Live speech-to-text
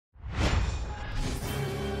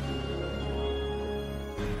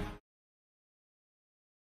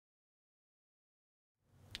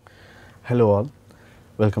Hello all,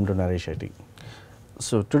 welcome to Naresh IT.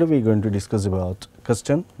 So today we are going to discuss about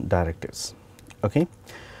custom directives. Okay,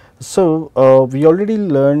 so we already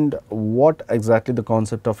learned what exactly the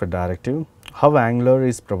concept of a directive, how Angular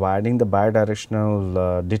is providing the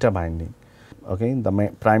bidirectional data binding. Okay, the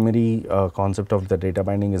primary concept of the data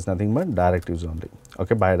binding is nothing but directives only.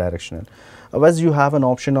 Okay, bidirectional. Otherwise, you have an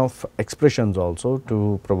option of expressions also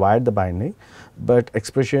to provide the binding, but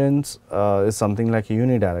expressions is something like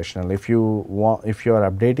unidirectional. If you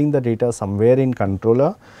are updating the data somewhere in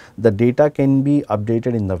controller, the data can be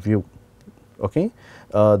updated in the view. Okay,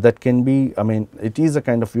 that can be, I mean, it is a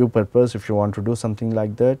kind of view purpose. If you want to do something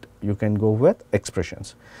like that, you can go with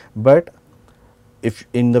expressions. But if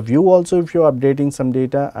in the view also, if you are updating some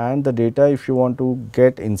data and the data if you want to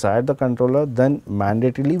get inside the controller, then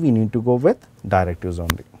mandatorily we need to go with directives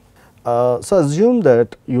only. So assume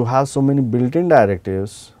that you have so many built-in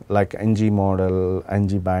directives like ng model,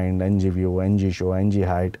 ng bind, ng view, ng show, ng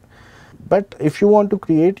hide. But if you want to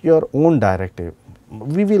create your own directive,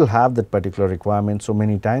 we will have that particular requirement so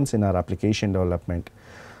many times in our application development.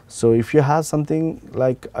 So if you have something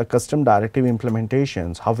like a custom directive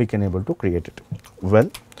implementations, how we can able to create it?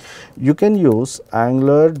 Well, you can use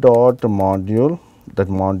angular.module, that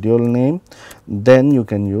module name, then you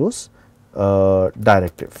can use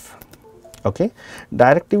directive. Okay,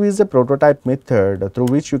 directive is a prototype method through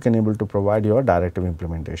which you can able to provide your directive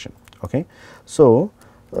implementation. Okay, so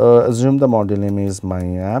assume the module name is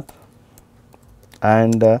my app,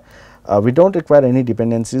 and we do not require any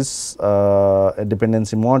dependencies, a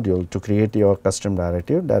dependency module to create your custom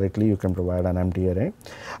directive. Directly you can provide an empty array,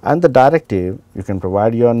 and the directive you can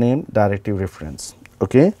provide your name, directive reference.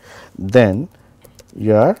 Okay, then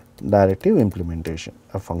your directive implementation,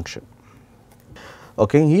 a function.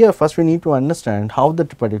 Okay, here first we need to understand how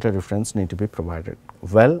that particular reference need to be provided.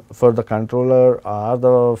 Well, for the controller or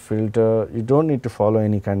the filter, you do not need to follow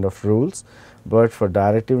any kind of rules, but for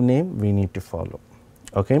directive name we need to follow.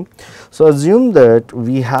 Okay, so assume that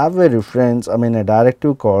we have a reference, I mean a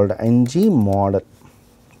directive called ng model.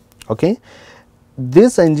 Okay,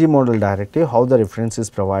 this ng model directive, how the reference is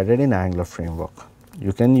provided in Angular framework.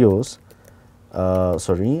 You can use,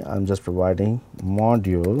 sorry, I am just providing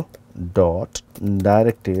module dot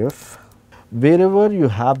directive. Wherever you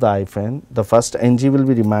have the hyphen, the first ng will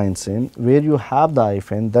be remains in. Where you have the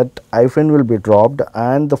hyphen, that hyphen will be dropped,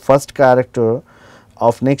 and the first character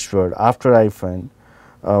of next word after hyphen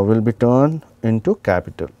will be turned into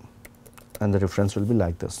capital, and the reference will be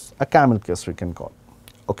like this, a camel case we can call.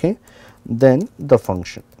 Okay, then the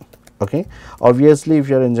function. Okay, obviously if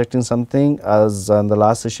you are injecting something, as in the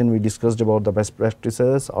last session we discussed about the best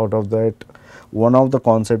practices, out of that one of the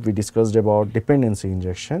concept we discussed about dependency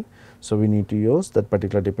injection. So we need to use that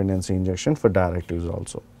particular dependency injection for directives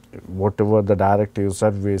also. Whatever the directive,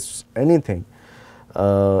 service, anything,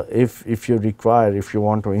 if you require, if you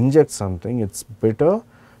want to inject something, it's better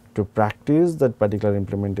to practice that particular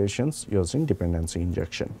implementations using dependency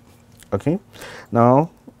injection. Okay, now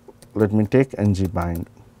let me take ng bind,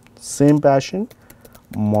 same passion,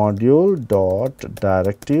 module dot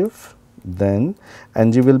directive, then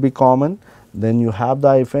ng will be common, then you have the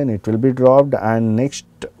hyphen, it will be dropped, and next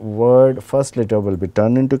word first letter will be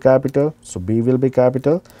turned into capital, so B will be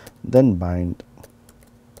capital, then bind.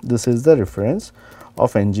 This is the reference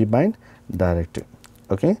of ng bind directive.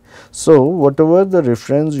 Okay, so whatever the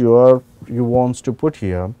reference you wants to put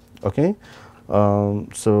here. Okay,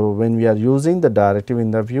 so when we are using the directive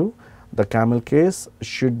in the view, the camel case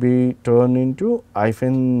should be turned into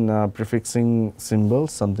hyphen prefixing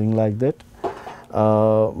symbols, something like that.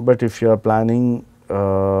 But if you are planning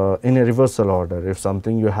in a reversal order, if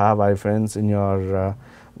something you have hyphens in your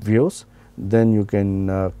views, then you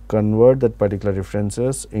can convert that particular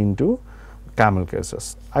references into camel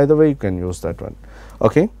cases. Either way you can use that one.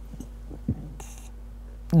 Okay,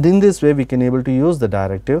 in this way we can able to use the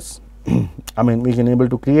directives. I mean we can able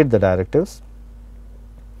to create the directives,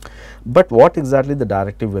 but what exactly the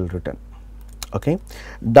directive will return? Okay,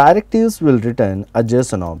 directives will return a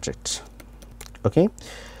JSON object. Okay,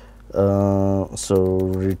 so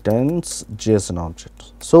returns JSON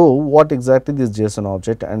object. So what exactly this JSON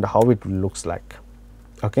object and how it looks like?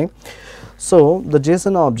 Okay, so the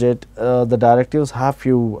JSON object, the directives have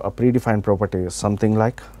few predefined properties, something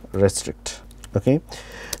like restrict. Okay,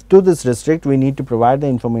 to this restrict we need to provide the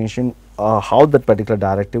information how that particular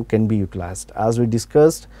directive can be utilized. As we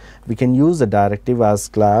discussed, we can use the directive as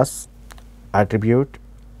class, attribute,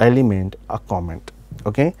 element, or comment.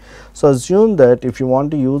 Okay, so assume that if you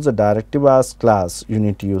want to use a directive as class, you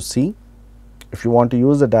need to use C. If you want to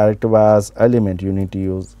use a directive as element, you need to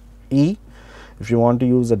use E. If you want to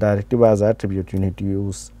use a directive as attribute, you need to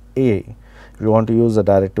use A. If you want to use the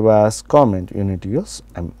directive as comment, you need to use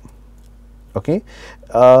M. Okay.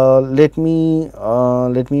 Let me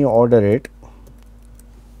order it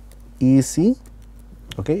EC,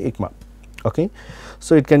 okay, ICMA. Okay.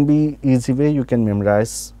 So it can be easy way you can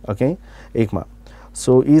memorize, okay, ICMA.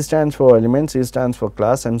 So E stands for elements, E stands for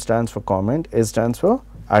class, M stands for comment, A stands for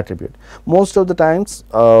attribute. Most of the times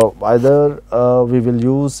either we will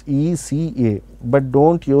use ECA, but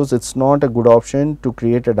don't use, it's not a good option to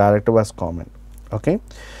create a directive as comment. Okay.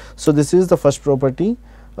 So this is the first property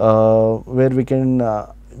where we can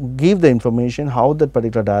give the information how that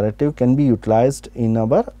particular directive can be utilized in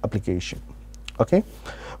our application. Okay.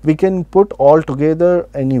 We can put all together,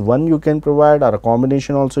 any one you can provide, or a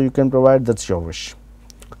combination also you can provide, that's your wish.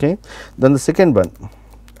 Okay. Then the second one,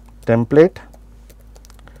 template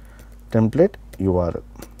URL.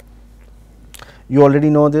 You already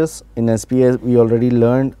know this. In SPS we already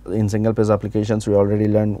learned, in single page applications we already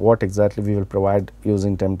learned what exactly we will provide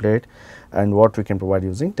using template and what we can provide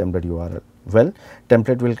using template URL. Well,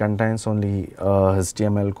 template will contains only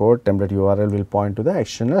HTML code, template URL will point to the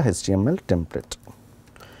external HTML template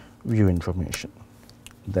view information.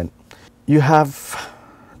 Then you have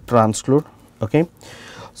transclude. Okay.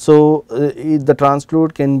 So the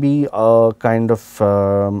transclude can be a kind of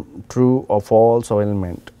true or false or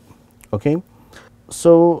element. Okay.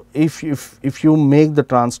 So if you make the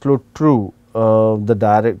transclude true, the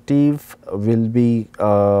directive will be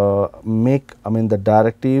the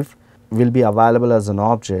directive will be available as an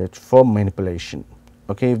object for manipulation.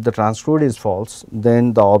 Okay. If the transclude is false,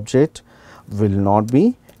 then the object will not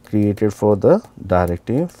be created for the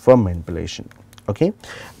directive for manipulation. Okay.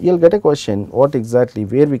 You will get a question, what exactly,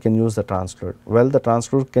 where we can use the transclude? Well, the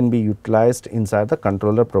transclude can be utilized inside the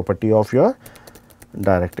controller property of your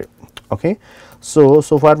directive. Okay. So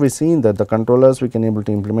far we seen that the controllers we can able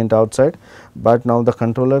to implement outside, but now the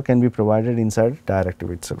controller can be provided inside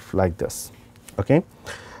directive itself like this. Okay.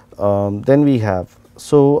 Then we have,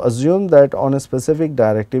 so assume that on a specific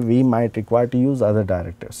directive we might require to use other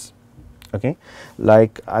directives. Okay.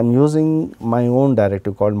 Like I am using my own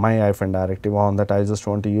directive called my-directive, on that I just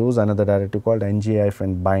want to use another directive called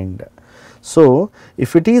ng-bind. So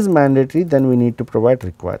if it is mandatory, then we need to provide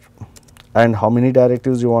require, and how many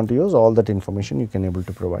directives you want to use, all that information you can able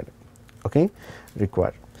to provide. Okay.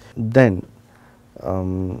 Require. Then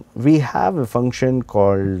we have a function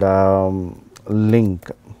called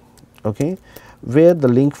Linq, okay, where the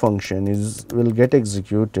Linq function will get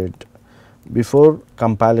executed before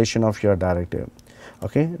compilation of your directive.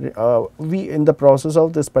 Okay. We in the process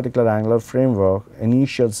of this particular Angular framework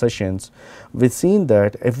initial sessions, we seen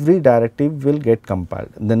that every directive will get compiled,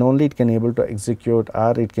 then only it can able to execute,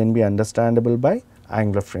 or it can be understandable by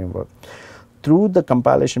Angular framework. Through the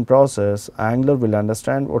compilation process, Angular will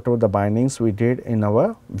understand whatever the bindings we did in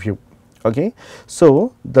our view. Okay.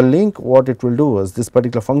 So the Linq, what it will do is this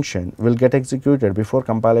particular function will get executed before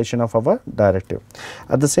compilation of our directive.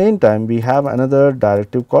 At the same time, we have another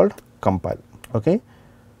directive called compile. Okay.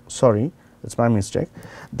 Sorry, it's my mistake.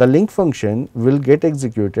 The Linq function will get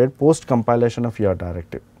executed post compilation of your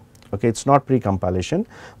directive. Okay. It's not pre compilation,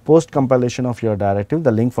 post compilation of your directive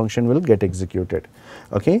the Linq function will get executed.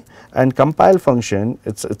 Okay. And compile function,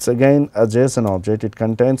 it's again a JSON object, it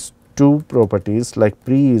contains two properties, like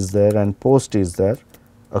pre is there and post is there.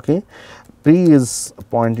 Okay. Pre is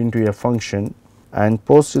pointing to a function and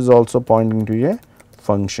post is also pointing to a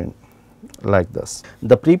function like this.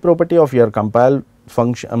 The pre property of your compile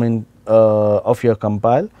function, of your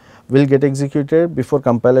compile will get executed before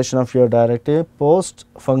compilation of your directive, post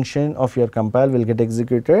function of your compile will get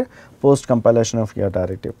executed post compilation of your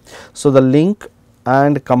directive. So the Linq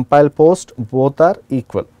and compile post both are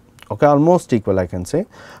equal. Okay, almost equal I can say,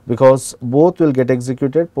 because both will get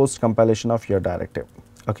executed post compilation of your directive.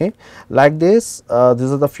 Okay. Like this, these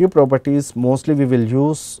are the few properties mostly we will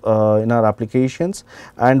use in our applications,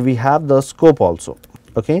 and we have the scope also.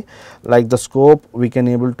 Okay. Like the scope we can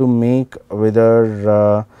able to make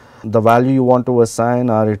whether the value you want to assign,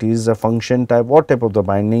 or it is a function type, what type of the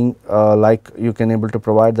binding, like you can able to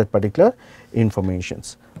provide that particular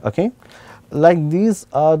informations. Okay. Like these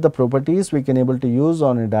are the properties we can able to use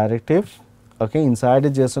on a directive, okay, inside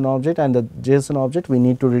a JSON object, and the JSON object we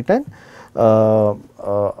need to return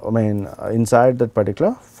inside that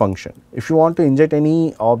particular function. If you want to inject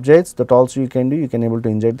any objects, that also you can do, you can able to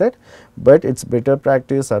inject that, but it's better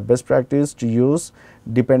practice or best practice to use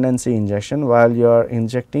dependency injection while you are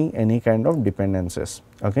injecting any kind of dependencies.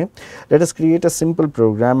 Okay. Let us create a simple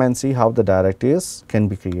program and see how the directives can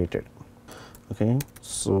be created. Okay.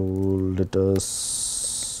 So let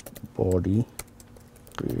us body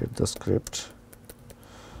create the script.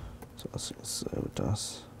 So save it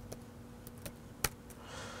as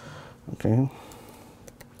Okay,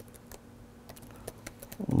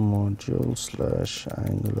 module slash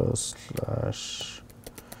angular slash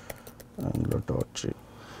angular.js.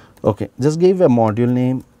 Okay, just give a module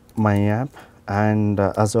name my app, and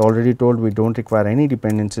as I already told, we don't require any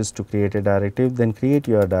dependencies to create a directive. Then create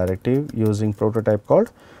your directive using prototype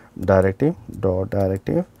called directive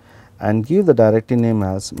and give the directive name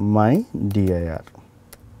as my dir.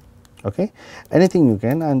 Okay, anything you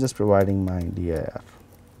can. I am just providing my dir.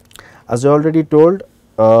 As I already told,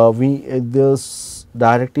 this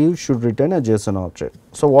directive should return a JSON object.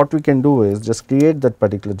 So what we can do is just create that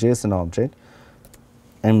particular JSON object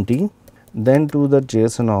empty, then to the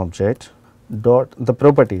JSON object dot the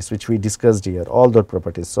properties which we discussed here, all the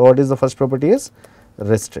properties. So what is the first property is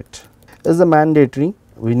restrict. Is the mandatory,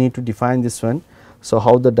 we need to define this one. So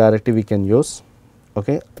how the directive we can use,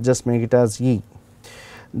 okay, just make it as E.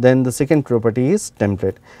 Then the second property is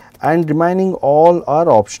template, and remaining all are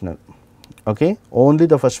optional. Okay, only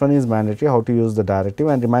the first one is mandatory, how to use the directive,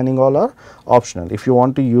 and remaining all are optional. If you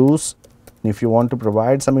want to use, if you want to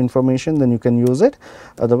provide some information, then you can use it,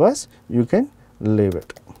 otherwise you can leave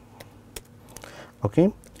it.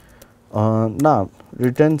 Okay, now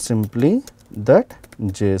return simply that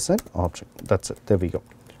JSON object, that is it, there we go.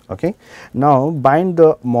 Okay, now bind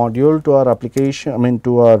the module to our application, I mean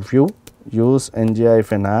to our view, use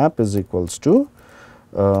ng-app is equals to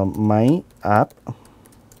my app,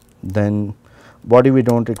 then body we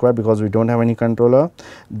do not require because we do not have any controller.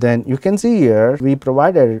 Then you can see here we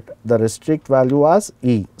provided the restrict value as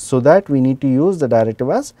E, so that we need to use the directive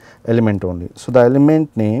as element only. So the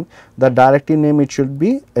element name, the directive name, it should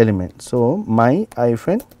be element. So my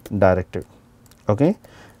hyphen directive, okay,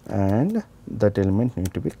 and that element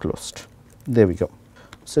need to be closed. There we go.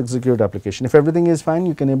 So execute application. If everything is fine,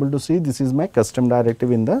 you can able to see this is my custom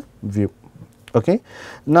directive in the view. Okay,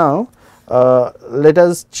 now let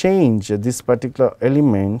us change this particular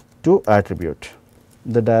element to attribute.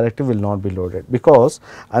 The directive will not be loaded because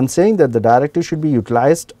I am saying that the directive should be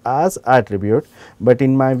utilized as attribute, but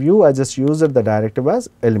in my view I just used the directive as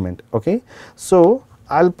element. Okay, so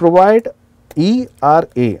I will provide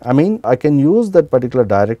ERA, I mean I can use that particular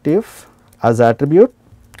directive as attribute,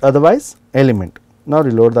 otherwise element. Now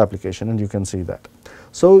reload the application and you can see that.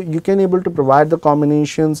 So you can able to provide the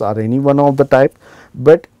combinations or any one of the type,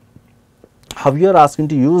 but how you are asking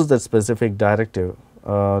to use that specific directive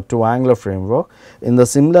to Angular framework, in the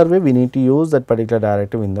similar way we need to use that particular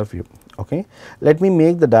directive in the view. Okay, let me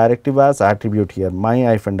make the directive as attribute here, my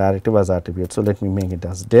hyphen directive as attribute. So let me make it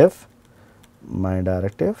as div my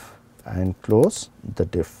directive and close the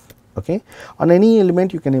div. Okay, on any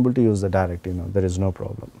element you can able to use the directive, now there is no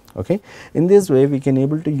problem. Okay, in this way we can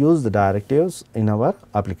able to use the directives in our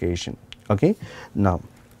application. Okay, now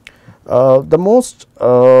the most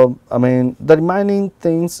I mean the remaining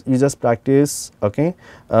things you just practice. Okay,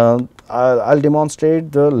 I'll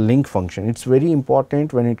demonstrate the link function. It's very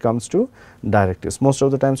important when it comes to directives. Most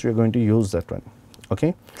of the times we are going to use that one.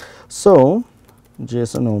 Okay, so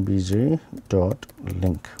JSON obj dot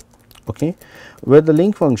link. Okay, where the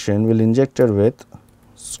link function will inject it with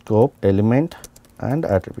scope, element and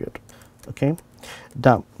attribute. Okay,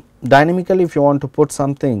 now dynamically if you want to put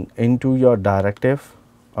something into your directive,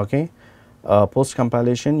 okay, post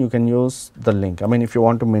compilation you can use the link. I mean if you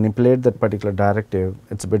want to manipulate that particular directive,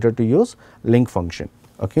 it's better to use link function.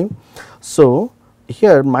 Okay, so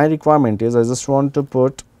here my requirement is I just want to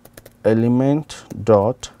put element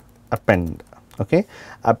dot append. Okay,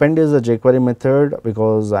 append is a jQuery method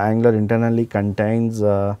because Angular internally contains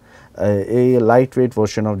a lightweight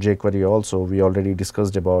version of jQuery also. We already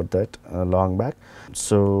discussed about that long back.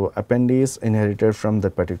 So append is inherited from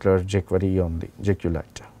that particular jQuery only,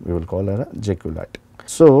 jQlite. We will call her a jQlite.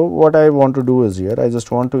 So what I want to do is here I just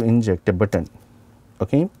want to inject a button.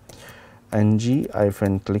 Okay,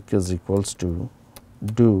 ng-click is equals to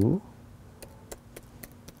do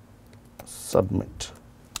submit.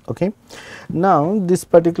 Okay, now this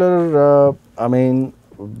particular I mean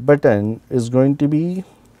button is going to be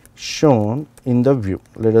shown in the view.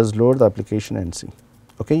 Let us load the application and see.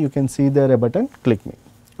 Okay, you can see there a button, click me.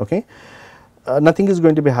 Okay, nothing is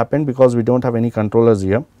going to be happen because we don't have any controllers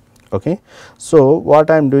here. Okay, so what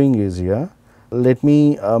I am doing is here, let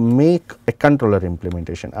me make a controller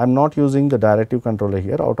implementation. I am not using the directive controller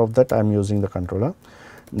here, out of that I am using the controller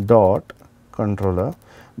dot controller,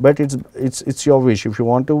 but it's your wish. If you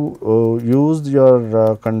want to use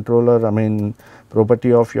your controller, I mean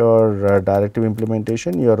property of your directive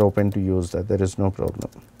implementation, you are open to use that, there is no problem.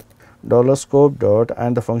 $scope dot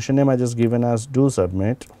and the function name I just given as do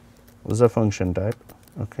submit is a function type.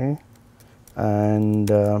 Okay, and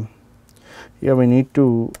Here we need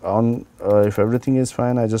to if everything is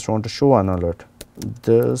fine, I just want to show an alert.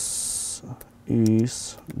 This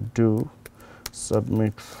is do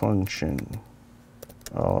submit function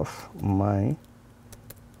of my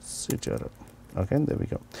CTRL. Okay, there we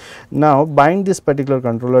go. Now bind this particular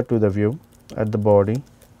controller to the view at the body.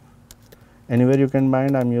 Anywhere you can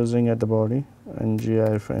bind, I am using at the body,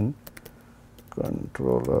 ng-controller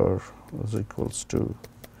is equals to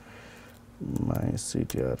my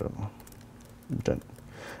CTRL. Done.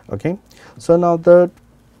 Okay. So now the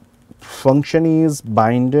function is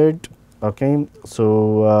binded. Okay.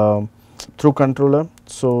 So through controller,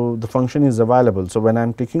 so the function is available. So when I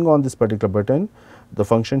am clicking on this particular button, the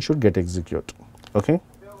function should get execute. Okay.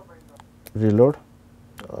 Reload.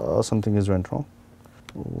 Something is went wrong.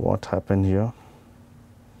 What happened here?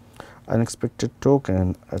 Unexpected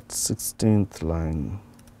token at 16th line.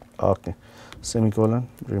 Okay. Semicolon.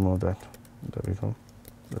 Remove that. There we go.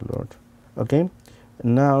 Reload. Okay.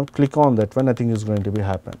 Now click on that one. Nothing is going to be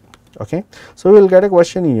happen. Okay. So we will get a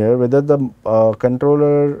question here whether the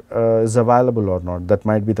controller is available or not. That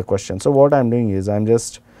might be the question. So what I am doing is I am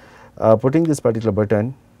just putting this particular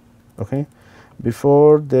button, okay,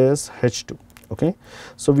 before this H2. Okay.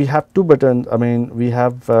 So we have two buttons, I mean we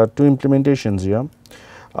have two implementations here.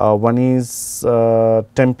 One is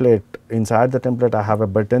template. Inside the template I have a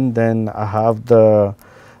button, then I have the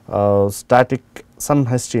static some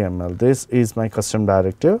HTML. This is my custom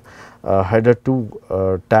directive, header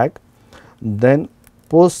 2 tag. Then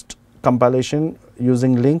post compilation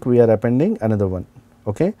using Linq we are appending another one.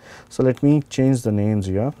 Okay. So let me change the names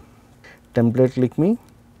here. Template click me,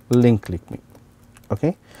 Linq click me.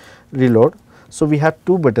 Okay. Reload. So we have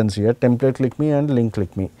two buttons here, template click me and Linq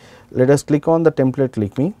click me. Let us click on the template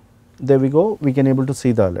click me. There we go. We can able to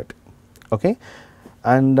see the alert. Okay.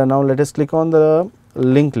 And now let us click on the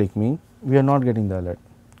Linq click me. We are not getting the alert.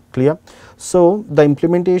 Clear? So the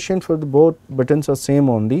implementation for the both buttons are same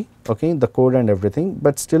only. Okay. The code and everything,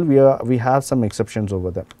 but still we have some exceptions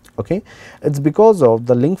over there. Okay. It's because of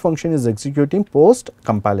the Linq function is executing post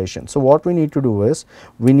compilation. So what we need to do is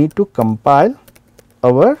we need to compile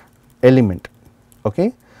our element.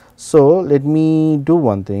 Okay. So let me do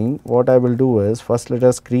one thing. What I will do is first let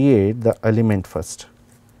us create the element first.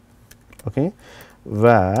 Okay.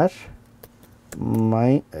 Where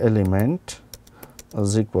my element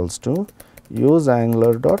is equals to use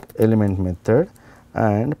Angular dot element method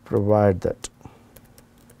and provide that.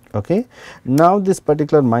 Okay. Now this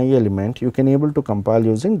particular my element you can able to compile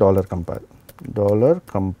using $compile.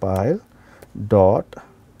 $compile dot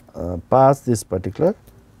pass this particular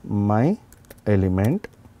my element,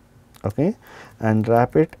 okay, and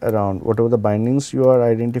wrap it around whatever the bindings you are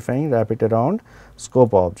identifying, wrap it around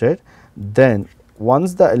scope object. Then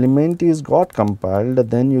once the element is got compiled,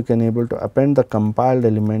 then you can able to append the compiled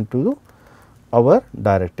element to our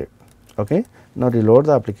directive. Okay. Now reload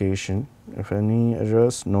the application. If any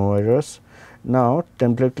errors, no errors. Now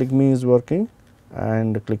template click me is working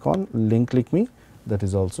and click on Linq click me, that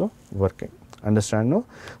is also working. Understand now?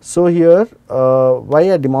 So here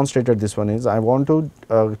why I demonstrated this one is I want to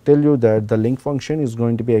tell you that the Linq function is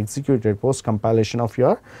going to be executed post compilation of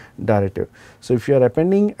your directive. So if you are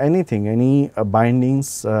appending anything, any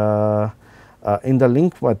bindings in the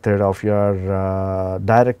Linq method of your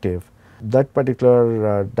directive, that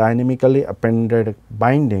particular dynamically appended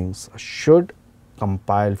bindings should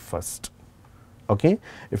compile first. Okay.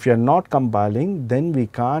 If you are not compiling, then we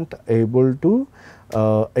can't able to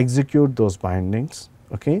execute those bindings.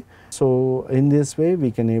 Okay. So in this way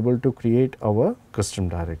we can able to create our custom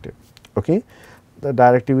directive. Okay. The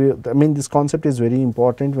directive, I mean this concept is very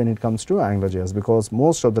important when it comes to AngularJS, because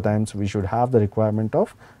most of the times we should have the requirement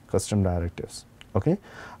of custom directives. Okay.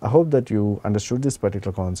 I hope that you understood this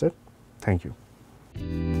particular concept. Thank you.